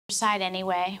side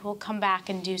anyway. We'll come back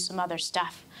and do some other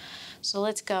stuff. So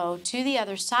let's go to the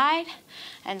other side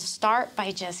and start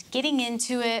by just getting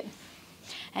into it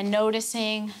and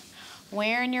noticing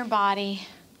where in your body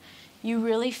you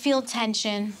really feel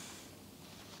tension.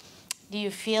 Do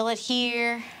you feel it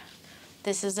here?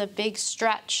 This is a big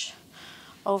stretch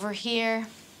over here.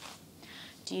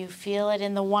 Do you feel it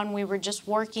in the one we were just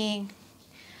working?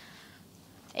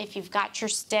 If you've got your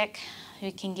stick,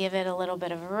 you can give it a little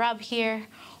bit of a rub here,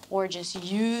 or just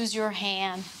use your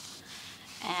hand,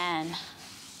 and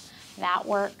that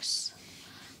works.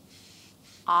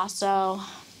 Also,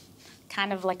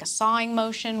 kind of like a sawing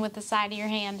motion with the side of your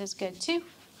hand is good too.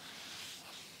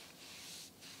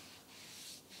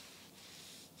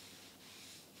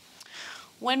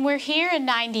 When we're here in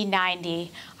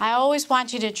 90-90, I always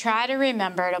want you to try to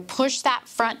remember to push that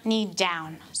front knee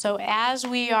down. So as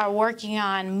we are working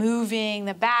on moving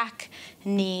the back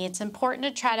knee, it's important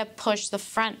to try to push the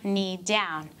front knee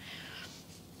down.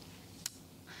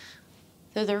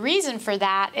 So the reason for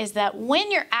that is that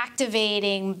when you're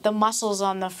activating the muscles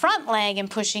on the front leg and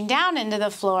pushing down into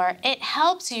the floor, it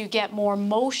helps you get more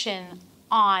motion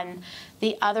on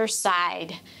the other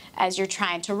side as you're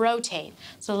trying to rotate.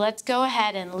 So let's go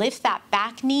ahead and lift that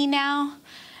back knee now,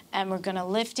 and we're going to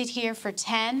lift it here for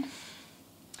 10,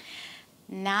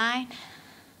 9,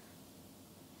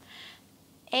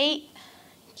 8,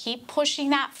 keep pushing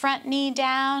that front knee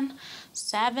down,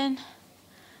 7,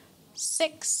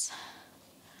 6,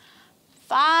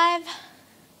 5,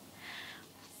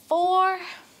 4,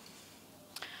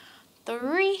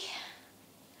 3,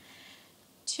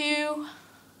 2,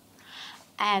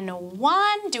 and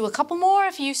 1. Do a couple more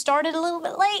if you started a little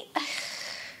bit late.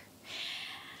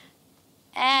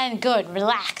 And good,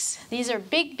 relax. These are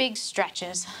big, big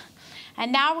stretches.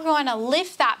 And now we're going to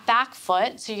lift that back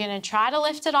foot. So you're going to try to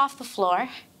lift it off the floor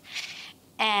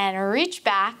and reach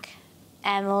back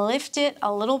and lift it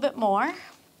a little bit more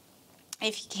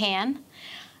if you can.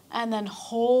 And then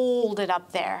hold it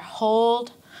up there.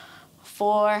 Hold,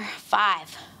 4,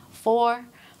 5, 4,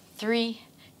 3,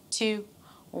 2,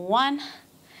 1.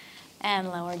 And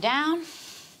lower down.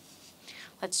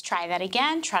 Let's try that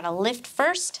again. Try to lift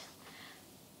first,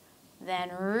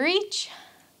 then reach,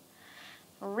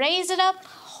 raise it up,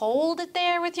 hold it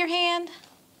there with your hand,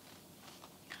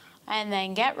 and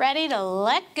then get ready to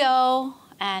let go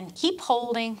and keep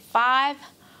holding. 5,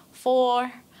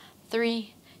 4,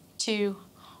 3, 2,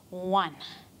 1.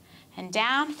 And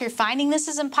down. If you're finding this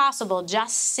is impossible,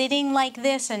 just sitting like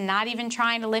this and not even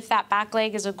trying to lift that back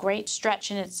leg is a great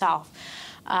stretch in itself.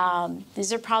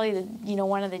 These are probably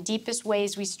one of the deepest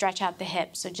ways we stretch out the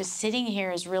hips. So just sitting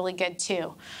here is really good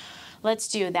too. Let's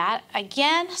do that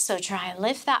again. So try and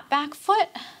lift that back foot,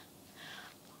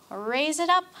 raise it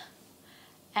up,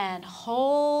 and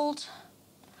hold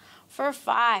for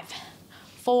 5,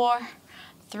 4,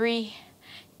 3,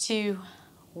 2,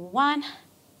 1.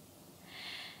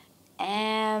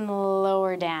 And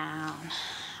lower down.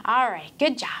 All right,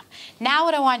 good job. Now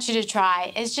what I want you to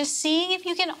try is just seeing if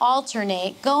you can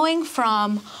alternate going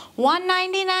from one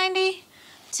 90-90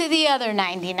 to the other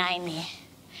 90-90.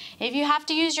 If you have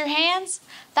to use your hands,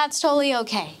 that's totally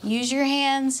okay. Use your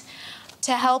hands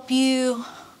to help you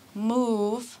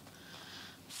move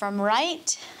from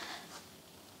right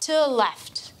to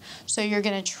left. So you're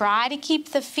going to try to keep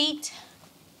the feet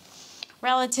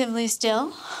relatively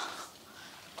still.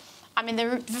 I mean,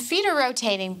 the feet are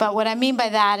rotating, but what I mean by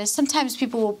that is sometimes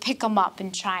people will pick them up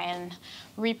and try and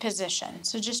reposition.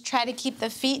 So just try to keep the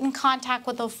feet in contact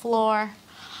with the floor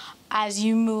as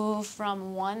you move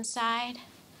from one side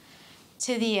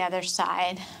to the other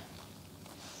side.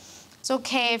 It's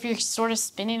okay if you're sort of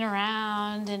spinning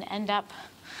around and end up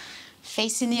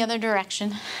facing the other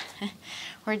direction.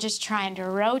 We're just trying to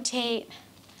rotate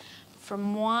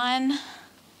from one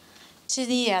to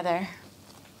the other.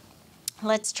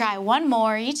 Let's try one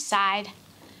more each side.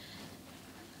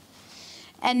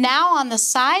 And now on the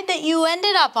side that you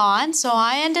ended up on, so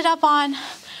I ended up on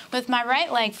with my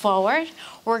right leg forward,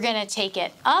 we're going to take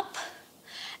it up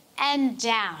and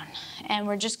down. And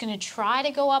we're just going to try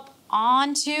to go up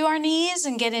onto our knees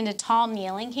and get into tall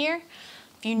kneeling here.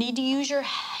 If you need to use your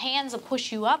hands to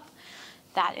push you up,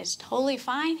 that is totally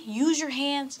fine. Use your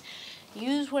hands,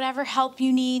 use whatever help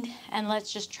you need, and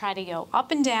let's just try to go up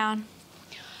and down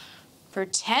for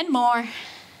 10 more,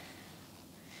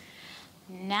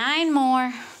 9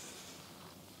 more,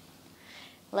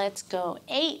 let's go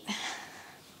 8,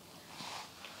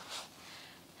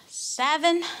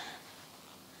 7,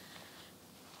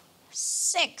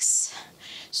 6,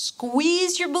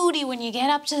 squeeze your booty when you get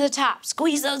up to the top,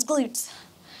 squeeze those glutes,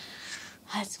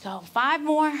 let's go 5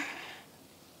 more,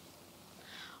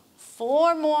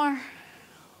 4 more,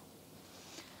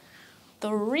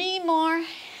 3 more,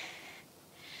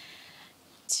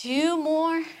 2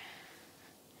 more,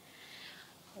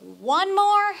 1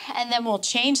 more, and then we'll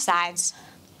change sides.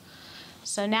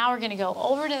 So now we're gonna go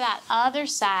over to that other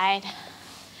side.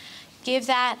 Give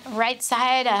that right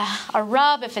side a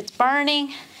rub if it's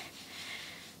burning.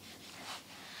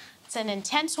 It's an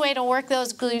intense way to work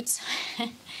those glutes.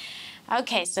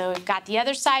 Okay, so we've got the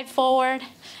other side forward,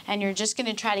 and you're just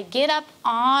gonna try to get up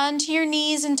onto your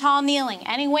knees in tall kneeling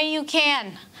any way you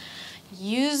can.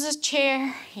 Use a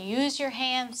chair, use your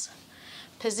hands,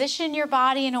 position your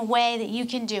body in a way that you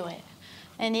can do it.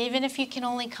 And even if you can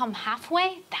only come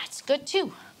halfway, that's good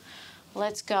too.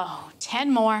 Let's go.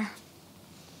 10 more,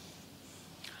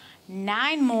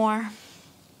 9 more,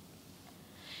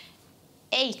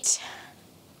 8,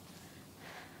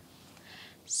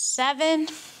 7,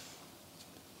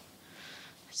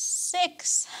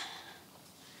 6,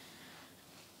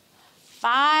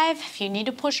 5. If you need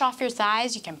to push off your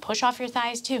thighs, you can push off your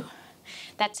thighs too.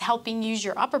 That's helping use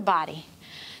your upper body.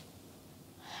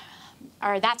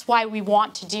 Or that's why we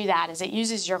want to do that, is it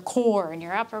uses your core and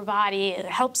your upper body. It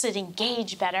helps it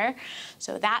engage better.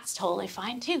 So that's totally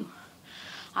fine too.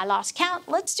 I lost count.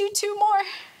 Let's do 2 more.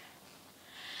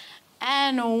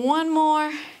 And 1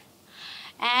 more.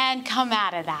 And come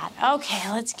out of that. Okay,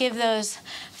 let's give those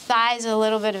thighs a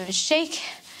little bit of a shake.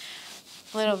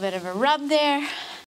 A little bit of a rub there.